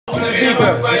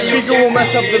speaker. The speaker will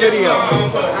mess up the video.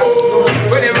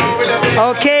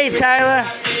 Okay, Tyler.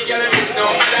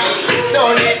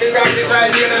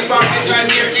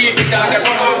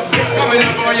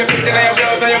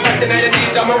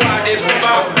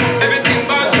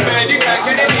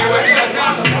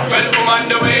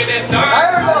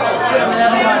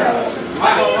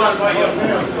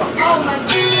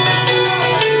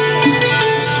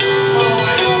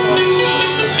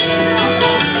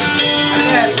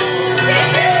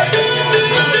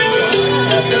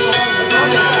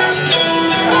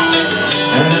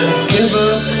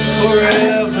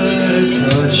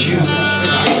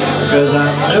 Cause I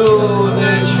know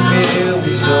that you feel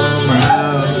me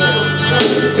somehow.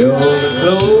 You're the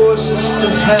closest to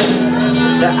heaven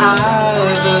that I'll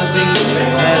ever be,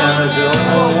 and I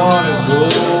don't wanna go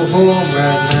home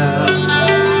right now.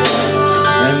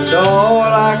 And all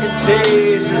I can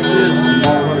taste is this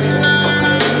morning,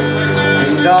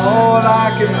 and all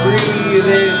I can breathe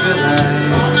is the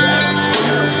night.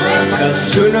 Cause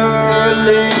sooner or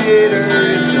later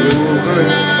it's over.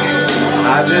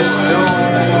 I just don't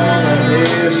wanna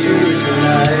miss you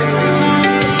tonight.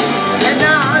 And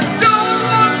I don't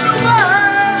want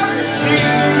nobody to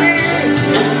see me,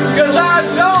 cause I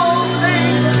don't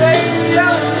think they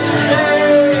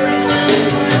understand.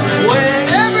 When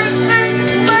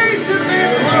everything's made to be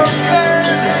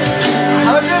perfect,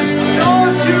 I just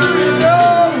want you to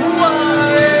know who I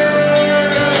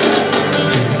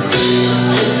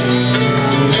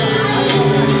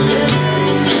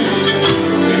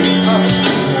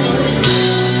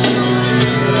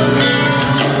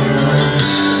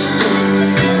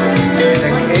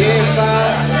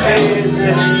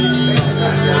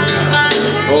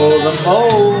for the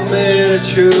moment of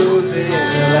truth in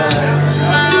your life,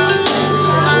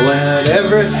 when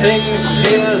everything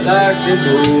feels like a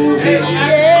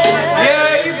movie.